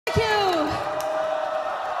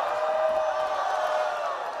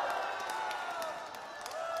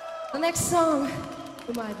next song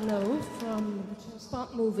you might know from the James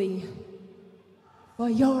Bond movie, For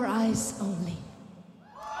Your Eyes Only.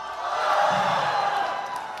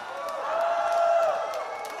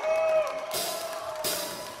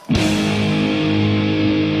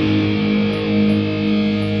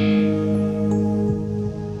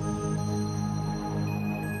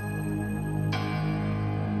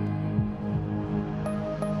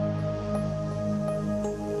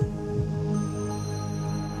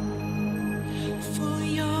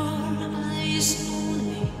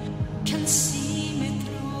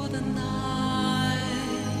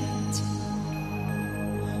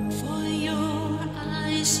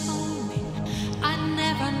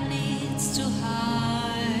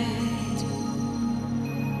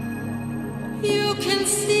 You can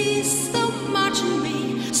see so much in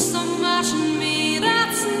me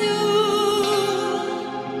that's new.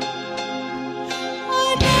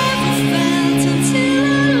 I never felt until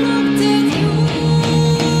I looked at you.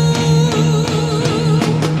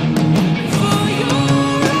 For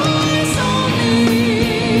your eyes only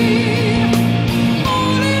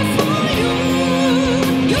for you.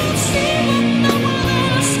 You'll see what no one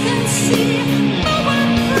else can see. No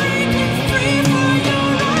one breaking free for your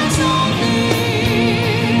eyes only.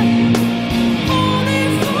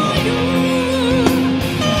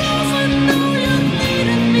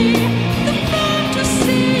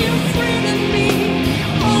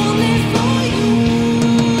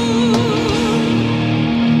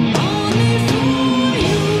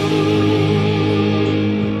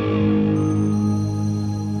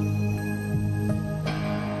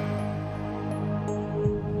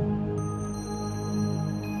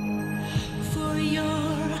 For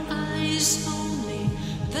your eyes only,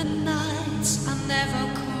 the nights are never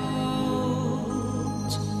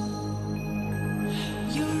cold.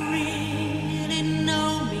 You really know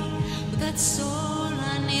me, that's all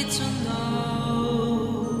I need to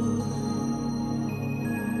know.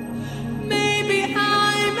 Maybe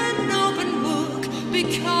I'm an open book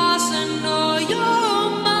because I know you're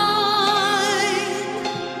mine,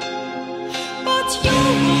 but you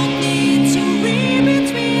won't need to read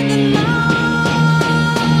between the lines.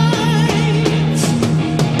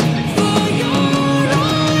 For your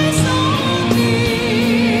eyes only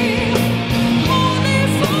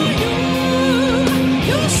for you.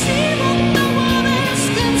 You'll see what no one else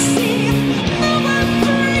can see. No one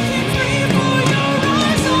breaking free for your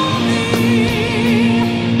eyes only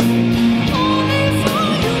for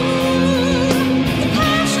you. The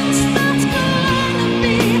passions that collide on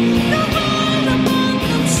me, the wild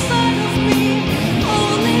abundance inside of me,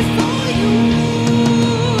 only for you.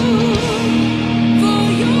 For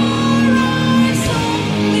your eyes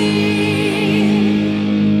only.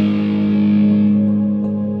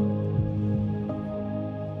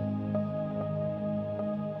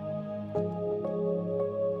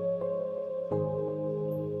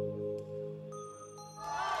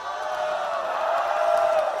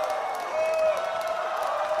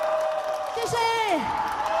谢谢。